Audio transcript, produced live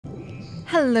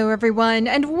Hello everyone,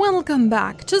 and welcome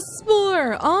back to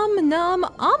Spore NOM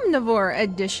Omnivore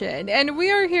Edition. And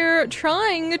we are here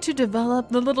trying to develop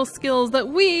the little skills that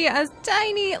we as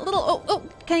tiny little... Oh,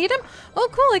 can I eat them? Oh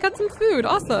cool, I got some food,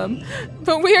 awesome.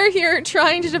 But we are here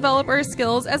trying to develop our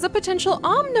skills as a potential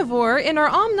omnivore in our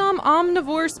NOM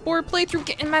Omnivore Spore playthrough.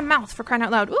 Get in my mouth, for crying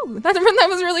out loud. Ooh, that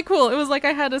was really cool. It was like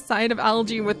I had a side of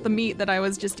algae with the meat that I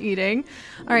was just eating.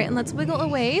 Alright, and let's wiggle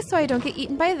away so I don't get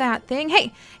eaten by that thing.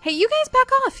 Hey, you guys back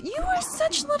off. You are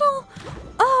such little...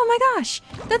 Oh my gosh.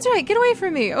 That's right. Get away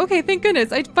from me. Okay, thank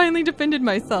goodness. I finally defended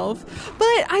myself.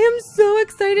 But I am so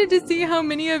excited to see how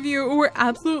many of you were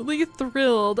absolutely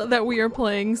thrilled that we are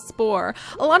playing Spore.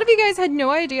 A lot of you guys had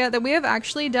no idea that we have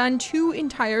actually done 2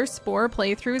 entire Spore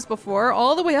playthroughs before,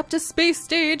 all the way up to Space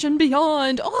Stage and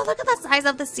beyond. Oh, look at the size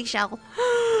of the seashell.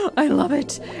 I love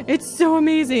it. It's so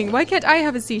amazing. Why can't I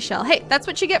have a seashell? Hey, that's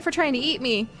what you get for trying to eat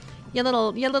me. You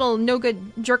little no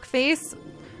good jerk face.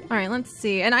 Alright, let's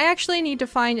see. And I actually need to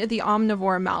find the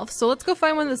omnivore mouth. So let's go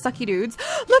find one of the sucky dudes.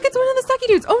 Look, it's one of the sucky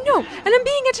dudes. Oh no! And I'm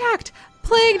being attacked!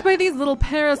 Plagued by these little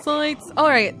parasites.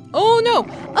 Alright. Oh no!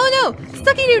 Oh no!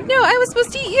 Sucky dude, no! I was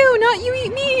supposed to eat you, not you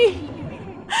eat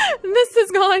me! This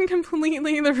has gone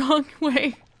completely the wrong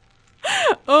way.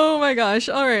 Oh my gosh.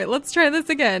 Alright, let's try this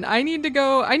again. You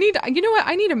know what?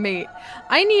 I need a mate.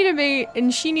 I need a mate,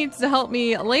 and she needs to help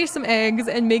me lay some eggs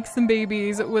and make some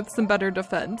babies with some better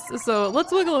defense. So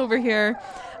let's wiggle over here.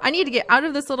 I need to get out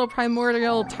of this little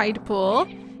primordial tide pool.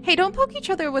 Hey, don't poke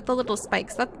each other with the little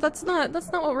spikes. That's not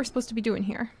what we're supposed to be doing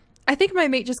here. I think my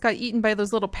mate just got eaten by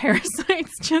those little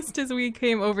parasites just as we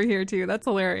came over here too. That's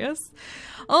hilarious.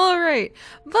 Alright,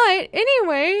 but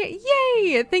anyway,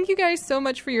 yay! Thank you guys so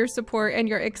much for your support and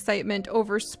your excitement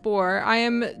over Spore. I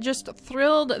am just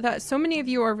thrilled that so many of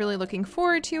you are really looking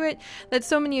forward to it, that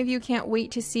so many of you can't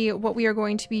wait to see what we are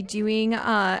going to be doing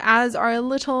as our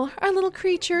little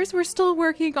creatures. We're still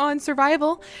working on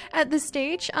survival at this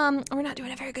stage. We're not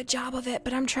doing a very good job of it,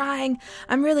 but I'm trying.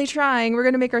 I'm really trying. We're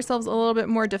going to make ourselves a little bit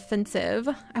more defensive.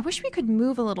 I wish we could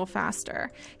move a little faster.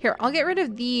 Here, I'll get rid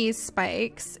of these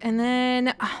spikes, and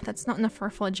then that's not enough for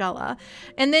flagella.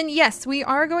 And then yes, we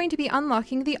are going to be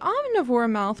unlocking the omnivore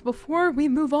mouth before we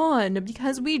move on,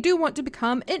 because we do want to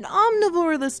become an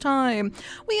omnivore this time.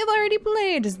 We have already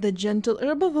played as the gentle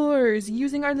herbivores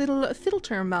using our little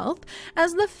filter mouth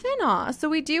as the finna. So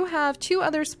we do have 2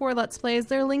 other Spore Let's Plays.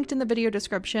 They're linked in the video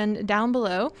description down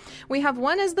below. We have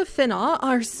one as the finna,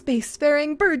 our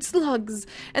spacefaring bird slugs,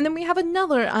 and then we have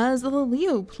another as the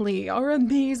leoplea, our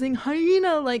amazing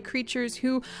hyena-like creatures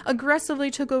who aggressively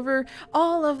took over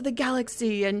all of the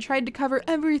galaxy and tried to cover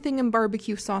everything in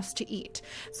barbecue sauce to eat.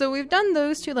 So we've done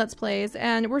those 2 Let's Plays,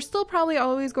 and we're still probably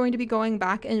always going to be going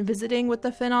back and visiting with the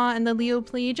finna and the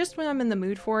leoplea just when I'm in the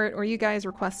mood for it or you guys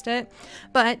request it.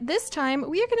 But this time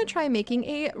we are going to try making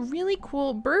a really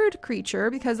cool bird creature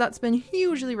because that's been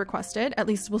hugely requested. At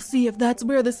least we'll see if that's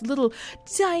where this little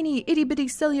tiny itty-bitty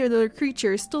cellular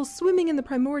creature still swimming in the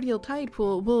primordial tide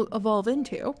pool will evolve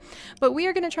into. But we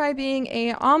are going to try being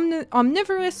a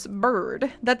omnivorous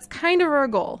bird. That's kind of our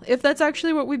goal. If that's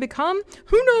actually what we become,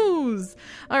 who knows?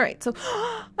 Alright, so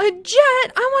a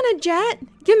jet! I want a jet!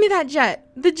 Give me that jet!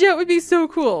 The jet would be so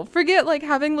cool. Forget like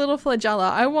having little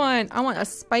flagella. I want a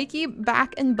spiky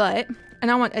back and butt,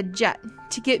 and I want a jet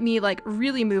to get me like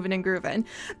really moving and grooving.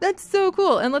 That's so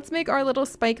cool. And let's make our little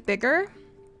spike bigger.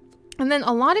 And then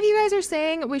a lot of you guys are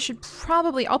saying we should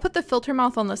probably, I'll put the filter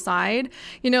mouth on the side,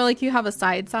 you know, like you have a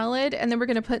side salad, and then we're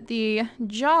going to put the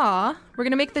jaw, we're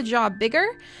going to make the jaw bigger.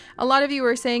 A lot of you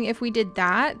are saying if we did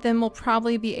that, then we'll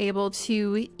probably be able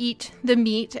to eat the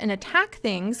meat and attack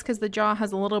things because the jaw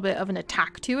has a little bit of an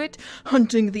attack to it,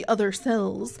 hunting the other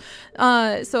cells.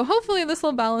 So hopefully this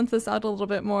will balance this out a little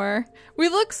bit more. We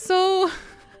look so,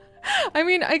 I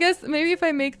mean, I guess maybe if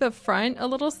I make the front a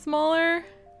little smaller.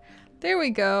 There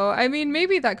we go. I mean,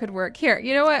 maybe that could work. Here,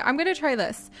 you know what? I'm going to try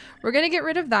this. We're going to get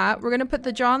rid of that. We're going to put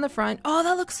the jaw in the front. Oh,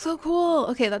 that looks so cool.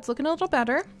 Okay, that's looking a little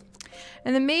better.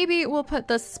 And then maybe we'll put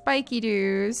the spiky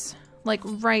doos like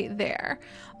right there.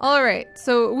 All right,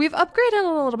 so we've upgraded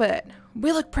a little bit.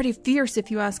 We look pretty fierce if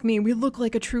you ask me. We look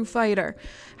like a true fighter.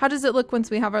 How does it look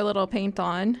once we have our little paint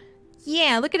on?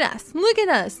 Yeah, look at us. Look at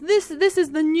us. This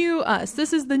is the new us.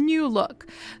 This is the new look.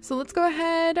 So let's go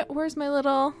ahead. Where's my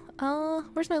little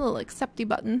accepty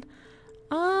button?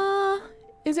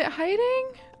 Is it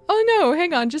hiding? Oh no,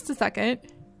 hang on just a second.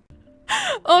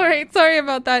 Alright, sorry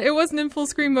about that. It wasn't in full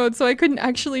screen mode, so I couldn't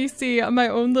actually see my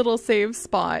own little save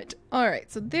spot.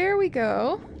 Alright, so there we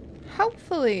go.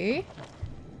 Hopefully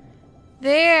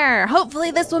There.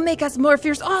 Hopefully this will make us more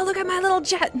fierce. Oh, look at my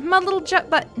little jet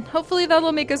butt. Hopefully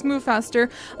that'll make us move faster.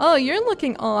 Oh, you're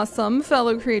looking awesome,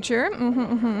 fellow creature.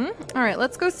 All right,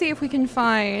 let's go see if we can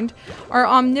find our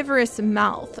omnivorous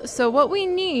mouth. So what we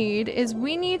need is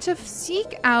we need to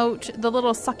seek out the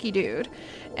little sucky dude,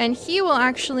 and he will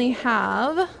actually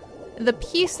have the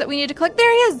piece that we need to collect.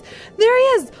 There he is! There he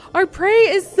is! Our prey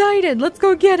is sighted! Let's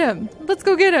go get him! Let's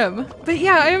go get him! But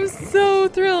yeah, I am so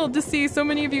thrilled to see so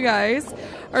many of you guys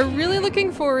are really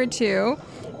looking forward to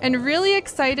and really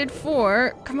excited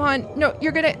for. Come on. No,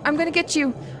 I'm gonna get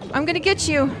you. I'm gonna get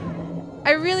you.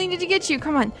 I really need to get you.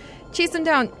 Come on. Chase him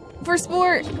down. For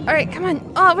Spore. Alright, come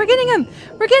on. Oh, we're getting him!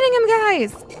 We're getting him,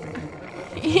 guys!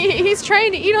 He's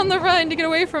trying to eat on the run to get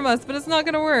away from us, but it's not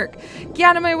gonna work. Get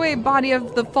out of my way, body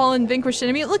of the fallen vanquished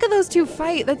enemy. Look at those two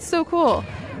fight. That's so cool.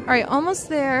 Alright, almost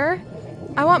there.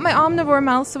 I want my omnivore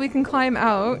mouth so we can climb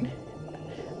out.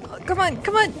 Oh, come on,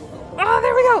 come on. Oh,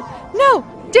 there we go. No!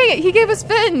 Dang it, he gave us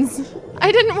fins.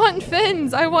 I didn't want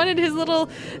fins. I wanted his little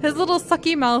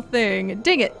sucky mouth thing.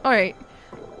 Dang it. Alright.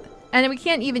 And we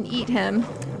can't even eat him.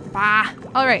 Bah.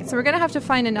 Alright, so we're gonna have to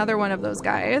find another one of those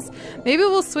guys. Maybe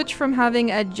we'll switch from having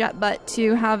a jet butt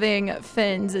to having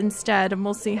fins instead, and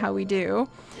we'll see how we do.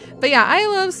 But yeah, I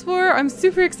love Spore. I'm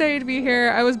super excited to be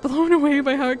here. I was blown away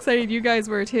by how excited you guys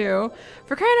were too.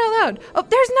 For crying out loud. Oh,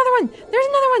 there's another one! There's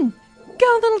another one!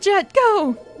 Go, little jet,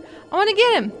 go! I wanna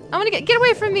get him! I wanna get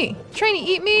away from me! Trying to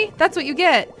eat me? That's what you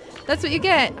get. That's what you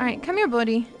get. Alright, come here,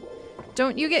 buddy.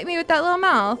 Don't you get me with that little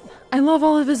mouth. I love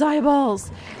all of his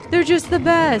eyeballs. They're just the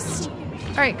best.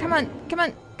 Alright, come on, come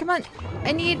on, come on.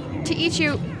 I need to eat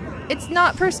you. It's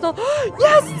not personal.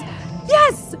 Yes!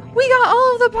 Yes! We got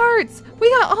all of the parts! We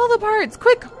got all the parts!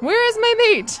 Quick, where is my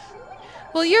mate?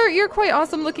 Well, you're quite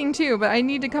awesome looking too, but I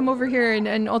need to come over here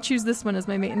and I'll choose this one as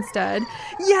my mate instead.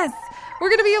 Yes! We're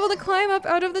gonna be able to climb up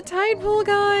out of the tide pool,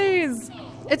 guys!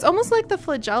 It's almost like the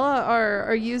flagella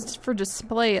are used for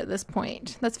display at this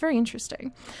point. That's very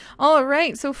interesting. All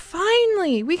right, so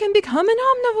finally we can become an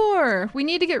omnivore. We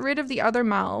need to get rid of the other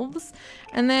mouths,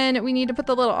 and then we need to put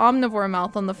the little omnivore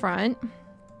mouth on the front.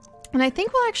 And I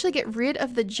think we'll actually get rid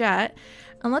of the jet,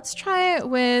 and let's try it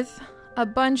with a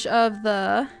bunch of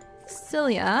the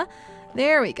cilia.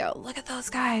 There we go. Look at those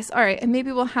guys. All right, and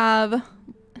maybe we'll have,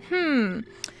 I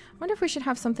wonder if we should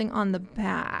have something on the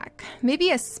back. Maybe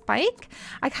a spike?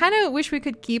 I kind of wish we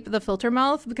could keep the filter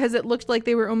mouth because it looked like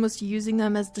they were almost using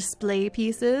them as display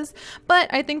pieces.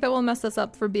 But I think that will mess us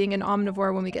up for being an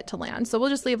omnivore when we get to land. So we'll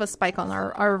just leave a spike on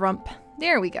our rump.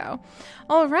 There we go.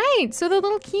 All right, so the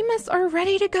little chemis are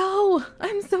ready to go.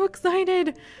 I'm so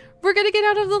excited. We're gonna get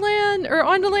out of the land, or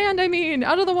onto land, I mean,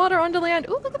 out of the water onto land.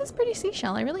 Ooh, look at this pretty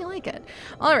seashell. I really like it.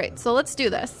 All right, so let's do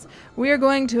this. We are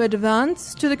going to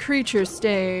advance to the creature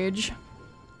stage.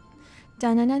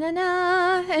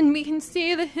 Da-na-na-na-na, and we can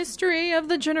see the history of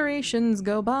the generations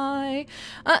go by.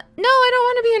 No, I don't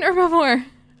want to be an herbivore.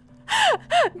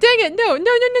 Dang it, no,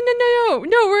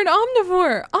 we're an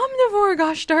omnivore. Omnivore,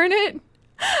 gosh darn it.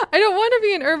 I don't want to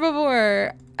be an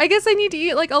herbivore. I guess I need to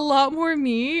eat like a lot more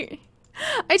meat.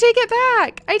 I take it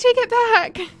back! I take it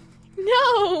back!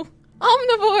 No!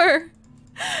 Omnivore!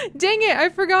 Dang it, I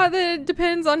forgot that it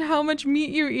depends on how much meat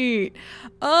you eat.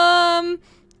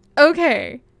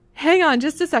 Okay. Hang on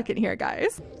just a second here,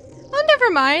 guys. Oh, never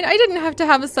mind. I didn't have to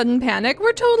have a sudden panic.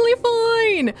 We're totally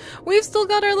fine! We've still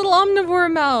got our little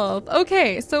omnivore mouth.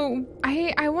 Okay, so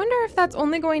I wonder if that's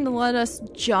only going to let us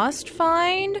just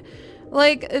find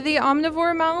like the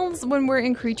omnivore mouths when we're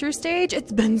in creature stage.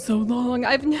 It's been so long.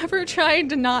 I've never tried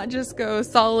to not just go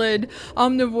solid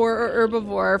omnivore or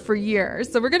herbivore for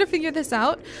years. So we're gonna figure this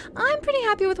out. I'm pretty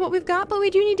happy with what we've got, but we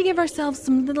do need to give ourselves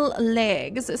some little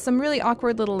legs, some really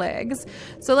awkward little legs.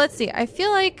 So let's see. I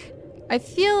feel like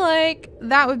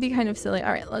that would be kind of silly.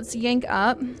 All right, let's yank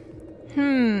up.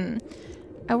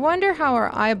 I wonder how our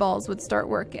eyeballs would start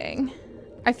working.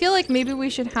 I feel like maybe we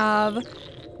should have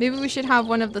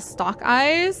one of the stock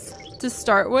eyes to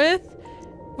start with.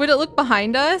 Would it look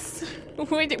behind us?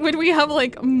 Would we have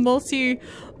like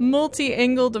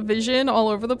multi-angled vision all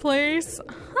over the place?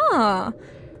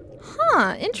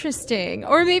 Huh, interesting.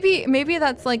 Or maybe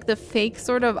that's like the fake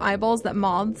sort of eyeballs that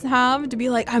moths have to be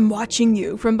like, I'm watching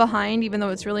you from behind, even though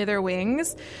it's really their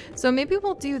wings. So maybe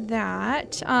we'll do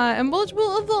that. And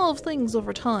we'll evolve things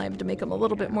over time to make them a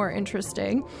little bit more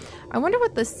interesting. I wonder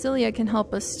what the cilia can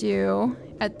help us do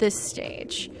at this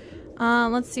stage.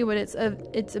 Let's see what its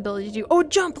ability to do. Oh,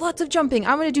 jump! Lots of jumping!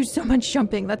 I'm gonna do so much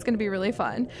jumping. That's gonna be really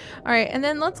fun. Alright, and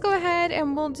then let's go ahead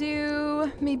and we'll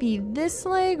do maybe this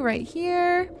leg right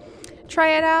here.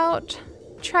 Try it out.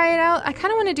 I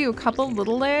kind of want to do a couple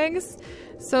little legs.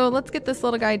 So let's get this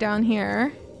little guy down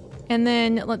here. And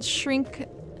then let's shrink.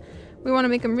 We want to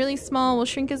make him really small. We'll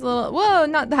shrink his little, whoa,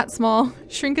 not that small.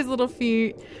 Shrink his little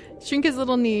feet, shrink his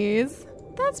little knees.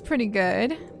 That's pretty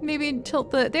good. Maybe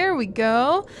tilt the, there we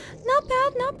go. Not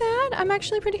bad, not bad. I'm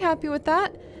actually pretty happy with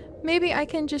that. Maybe I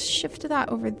can just shift that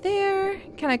over there.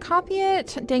 Can I copy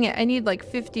it? Dang it, I need like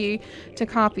 50 to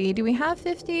copy. Do we have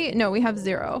 50? No, we have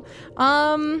 0.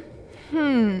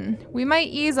 We might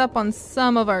ease up on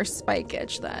some of our spike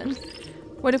itch then.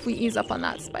 What if we ease up on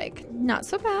that spike? Not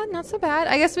so bad, not so bad.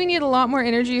 I guess we need a lot more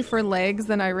energy for legs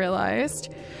than I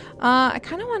realized. I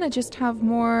kind of want to just have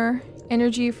more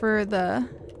energy for the...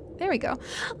 There we go.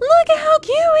 Look at how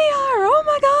cute we are! Oh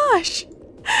my gosh!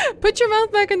 Put your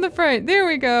mouth back in the front. There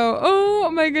we go. Oh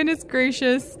my goodness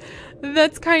gracious.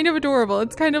 That's kind of adorable.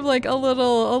 It's kind of like a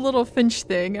little finch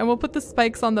thing. And we'll put the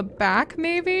spikes on the back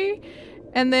maybe.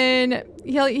 And then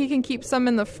he can keep some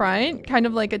in the front, kind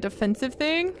of like a defensive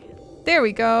thing. There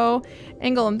we go.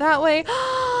 Angle him that way.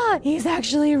 He's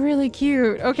actually really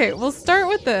cute. Okay, we'll start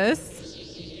with this.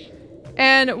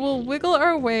 And we'll wiggle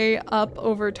our way up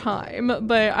over time.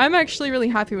 But I'm actually really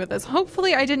happy with this.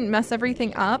 Hopefully I didn't mess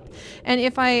everything up. And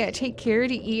if I take care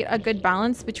to eat a good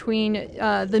balance between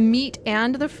the meat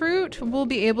and the fruit, we'll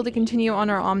be able to continue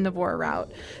on our omnivore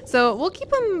route. So we'll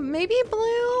keep them maybe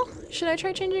blue. Should I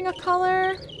try changing a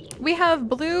color? We have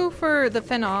blue for the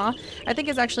Finnaw. I think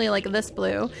it's actually like this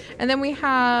blue. And then we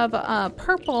have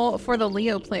purple for the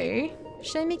Leoplay.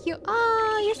 Should I make you?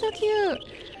 Ah, you're so cute.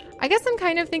 I guess I'm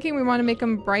kind of thinking we want to make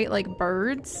them bright like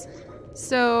birds.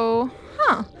 So,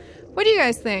 what do you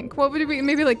guys think? What would we,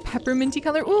 maybe like pepperminty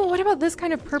color? Ooh, what about this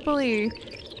kind of purpley?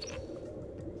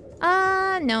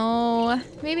 No,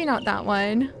 maybe not that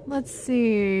one. Let's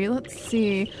see, let's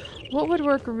see. What would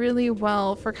work really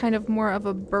well for kind of more of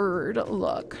a bird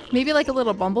look? Maybe like a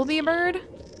little bumblebee bird?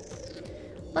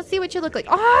 Let's see what you look like.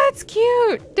 Oh, it's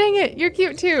cute! Dang it, you're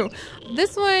cute too.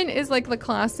 This one is like the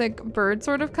classic bird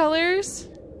sort of colors.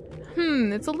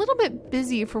 It's a little bit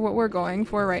busy for what we're going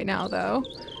for right now though.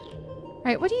 All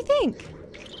right, what do you think?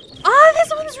 Ah,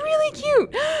 this one's really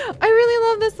cute! I really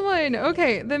love this one.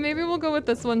 Okay, then maybe we'll go with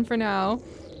this one for now.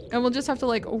 And we'll just have to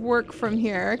like work from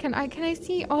here. Can I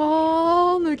see?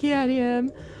 Oh, look at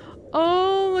him.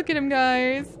 Oh, look at him,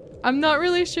 guys. I'm not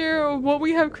really sure what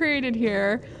we have created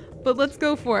here, but let's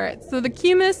go for it. So the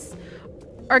Cumus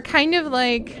are kind of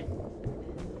like,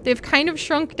 they've kind of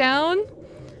shrunk down.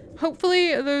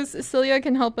 Hopefully those cilia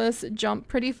can help us jump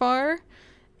pretty far.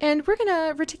 And we're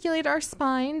gonna reticulate our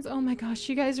spines. Oh my gosh,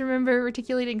 you guys remember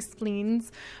reticulating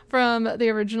spleens from the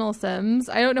original Sims?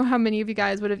 I don't know how many of you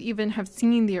guys would have even have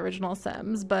seen the original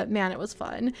Sims, but man, it was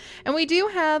fun. And we do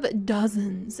have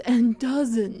dozens and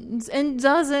dozens and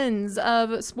dozens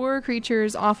of Spore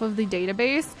creatures off of the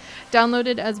database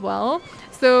downloaded as well.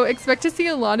 So expect to see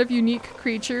a lot of unique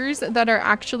creatures that are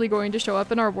actually going to show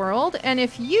up in our world. And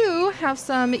if you have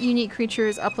some unique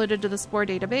creatures uploaded to the Spore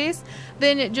database,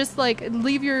 then just like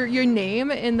leave your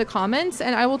name in the comments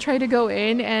and I will try to go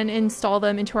in and install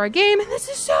them into our game. And this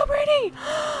is so pretty!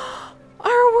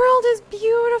 Our world is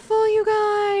beautiful, you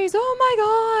guys! Oh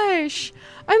my gosh!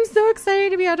 I'm so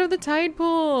excited to be out of the tide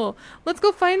pool. Let's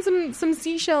go find some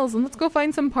seashells and let's go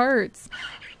find some parts.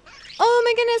 Oh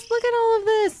my goodness, look at all of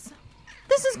this!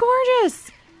 This is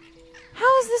gorgeous!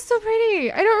 How is this so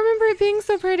pretty? I don't remember it being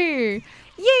so pretty.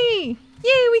 Yay!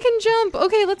 Yay, we can jump!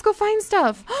 Okay, let's go find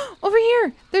stuff. Over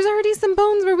here! There's already some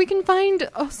bones where we can find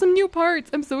some new parts.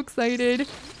 I'm so excited.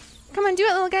 Come on, do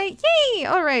it, little guy. Yay!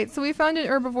 Alright, so we found an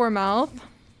herbivore mouth.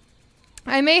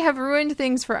 I may have ruined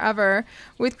things forever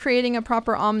with creating a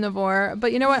proper omnivore,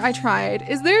 but you know what? I tried.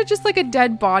 Is there just like a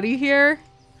dead body here?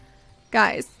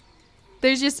 Guys,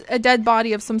 there's just a dead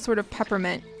body of some sort of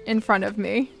peppermint in front of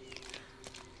me.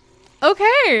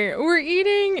 Okay, we're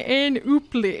eating an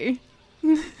ooplie.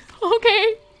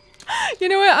 Okay. You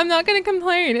know what? I'm not gonna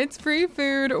complain. It's free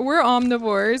food. We're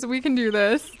omnivores. We can do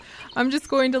this. I'm just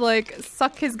going to like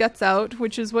suck his guts out,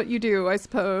 which is what you do, I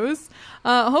suppose.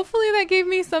 Hopefully that gave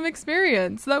me some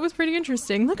experience. That was pretty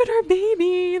interesting. Look at our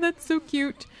baby. That's so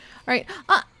cute. All right.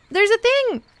 There's a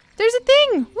thing. There's a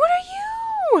thing. What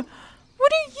are you?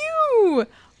 What are you?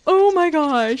 Oh my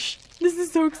gosh. This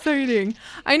is so exciting.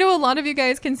 I know a lot of you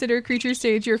guys consider creature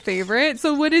stage your favorite.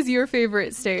 So what is your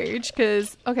favorite stage?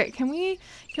 Because, okay, can we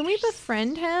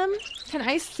befriend him? Can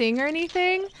I sing or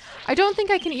anything? I don't think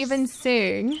I can even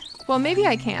sing. Well, maybe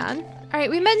I can. All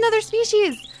right, we met another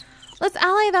species. Let's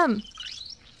ally them.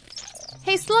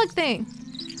 Hey, slug thing.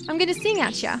 I'm gonna sing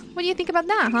at ya. What do you think about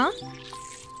that, huh?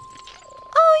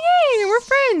 Oh, yay, we're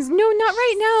friends. No, not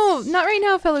right now. Not right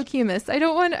now, fellow Cumus. I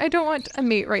don't want a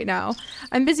mate right now.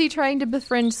 I'm busy trying to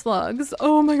befriend slugs.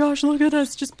 Oh my gosh, look at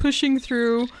us just pushing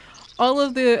through. all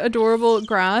of the adorable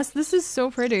grass. This is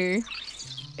so pretty.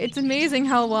 It's amazing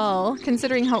how well,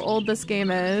 considering how old this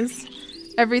game is,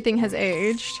 everything has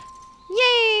aged.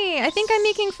 Yay! I think I'm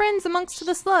making friends amongst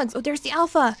the slugs. Oh, there's the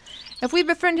alpha. If we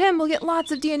befriend him, we'll get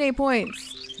lots of DNA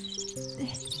points.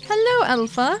 Hello,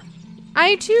 alpha.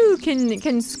 I too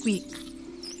can squeak.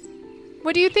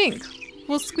 What do you think?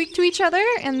 We'll squeak to each other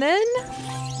and then...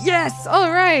 Yes!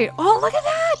 Alright! Oh, look at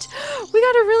that! We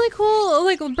got a really cool,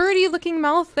 like, birdie looking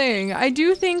mouth thing. I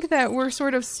do think that we're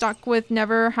sort of stuck with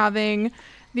never having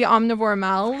the omnivore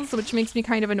mouths, which makes me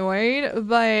kind of annoyed,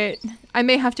 but I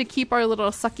may have to keep our little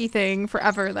sucky thing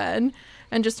forever then,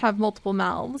 and just have multiple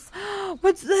mouths.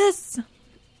 What's this?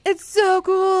 It's so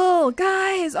cool!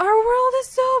 Guys, our world is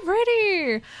so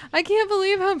pretty! I can't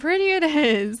believe how pretty it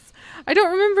is. I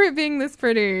don't remember it being this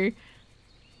pretty.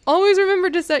 Always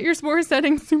remember to set your spore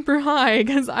settings super high,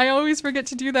 because I always forget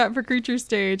to do that for creature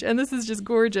stage, and this is just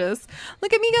gorgeous.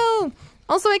 Look at me go!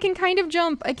 Also, I can kind of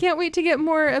jump. I can't wait to get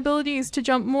more abilities to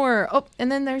jump more. Oh,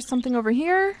 and then there's something over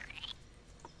here.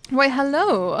 Why,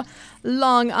 hello,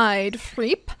 long-eyed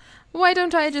freep. Why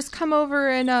don't I just come over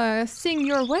and sing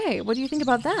your way? What do you think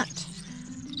about that?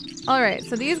 Alright,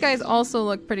 so these guys also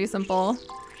look pretty simple.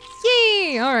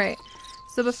 Yay! Alright,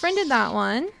 so befriended that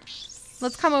one.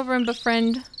 Let's come over and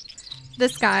befriend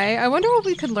this guy. I wonder what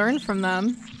we could learn from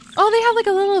them. Oh, they have like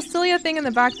a little cilia thing in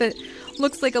the back that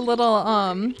looks like a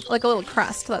little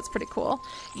crest. That's pretty cool.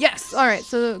 Yes! Alright,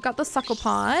 so got the suckle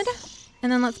pod.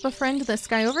 And then let's befriend this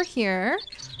guy over here.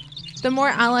 The more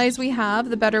allies we have,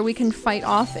 the better we can fight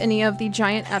off any of the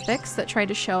giant epics that try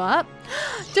to show up.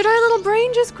 Did our little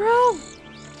brain just grow?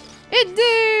 It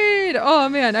did! Oh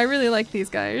man, I really like these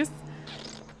guys.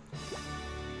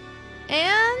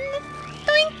 And...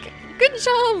 Doink! Good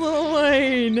job, little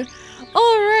Wayne!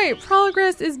 Alright,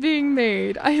 progress is being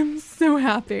made. I am so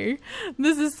happy.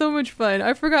 This is so much fun.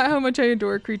 I forgot how much I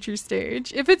adore Creature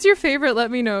Stage. If it's your favorite, let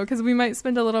me know, because we might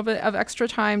spend a little bit of extra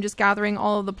time just gathering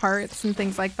all of the parts and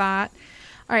things like that.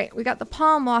 Alright, we got the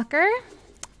palm walker.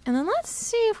 And then let's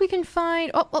see if we can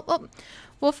find... Oh.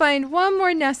 We'll find one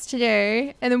more nest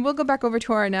today, and then we'll go back over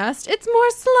to our nest. It's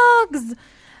more slugs!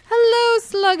 Hello,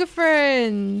 slug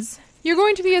friends! You're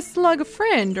going to be a slug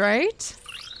friend, right?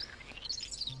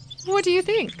 What do you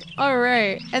think?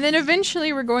 Alright, and then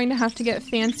eventually we're going to have to get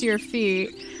fancier feet.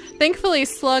 Thankfully,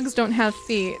 slugs don't have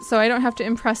feet, so I don't have to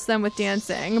impress them with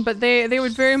dancing, but they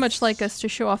would very much like us to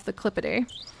show off the clippity.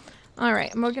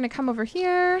 Alright, and we're gonna come over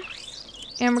here,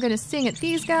 and we're gonna sing at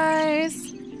these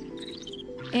guys.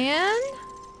 And...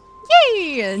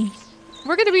 Yay!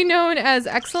 We're gonna be known as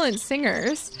excellent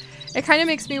singers. It kind of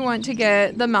makes me want to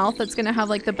get the mouth that's gonna have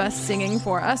like the best singing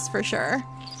for us, for sure.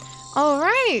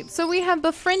 Alright, so we have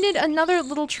befriended another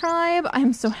little tribe.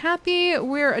 I'm so happy.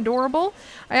 We're adorable.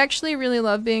 I actually really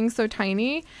love being so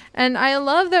tiny. And I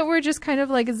love that we're just kind of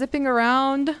like zipping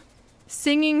around,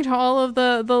 singing to all of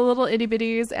the little itty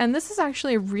bitties. And this is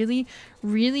actually a really,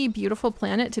 really beautiful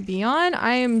planet to be on.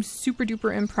 I am super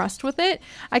duper impressed with it.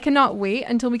 I cannot wait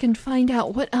until we can find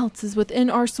out what else is within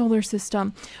our solar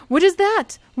system. What is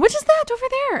that? What is that over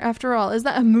there, after all? Is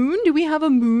that a moon? Do we have a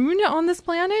moon on this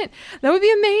planet? That would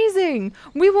be amazing.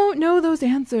 We won't know those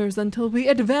answers until we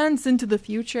advance into the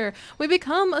future. We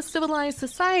become a civilized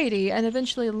society and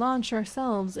eventually launch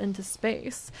ourselves into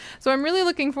space. So I'm really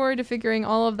looking forward to figuring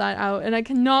all of that out, and I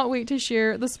cannot wait to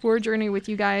share the Spore journey with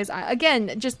you guys.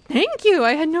 Again, just thank you.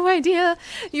 I had no idea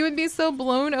you would be so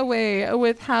blown away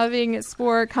with having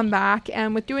Spore come back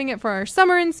and with doing it for our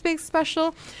Summer in Space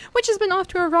special, which has been off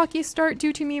to a rocky start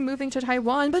due to me moving to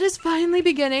Taiwan, but is finally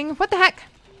beginning. What the heck?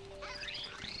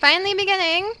 Finally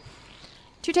beginning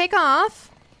to take off.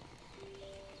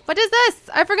 What is this?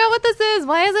 I forgot what this is.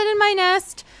 Why is it in my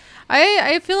nest?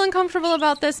 I feel uncomfortable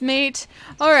about this, mate.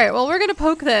 Alright, well, we're gonna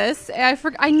poke this.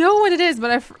 I know what it is,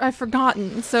 but I've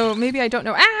forgotten, so maybe I don't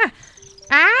know. Ah!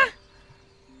 Ah!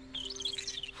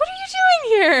 What are you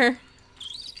doing here?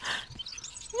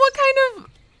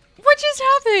 What just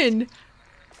happened?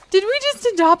 Did we just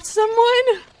adopt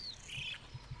someone?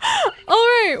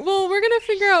 Alright, well, we're gonna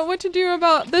figure out what to do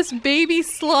about this baby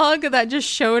slug that just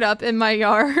showed up in my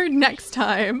yard next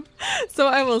time. So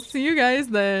I will see you guys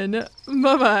then.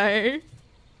 Bye-bye.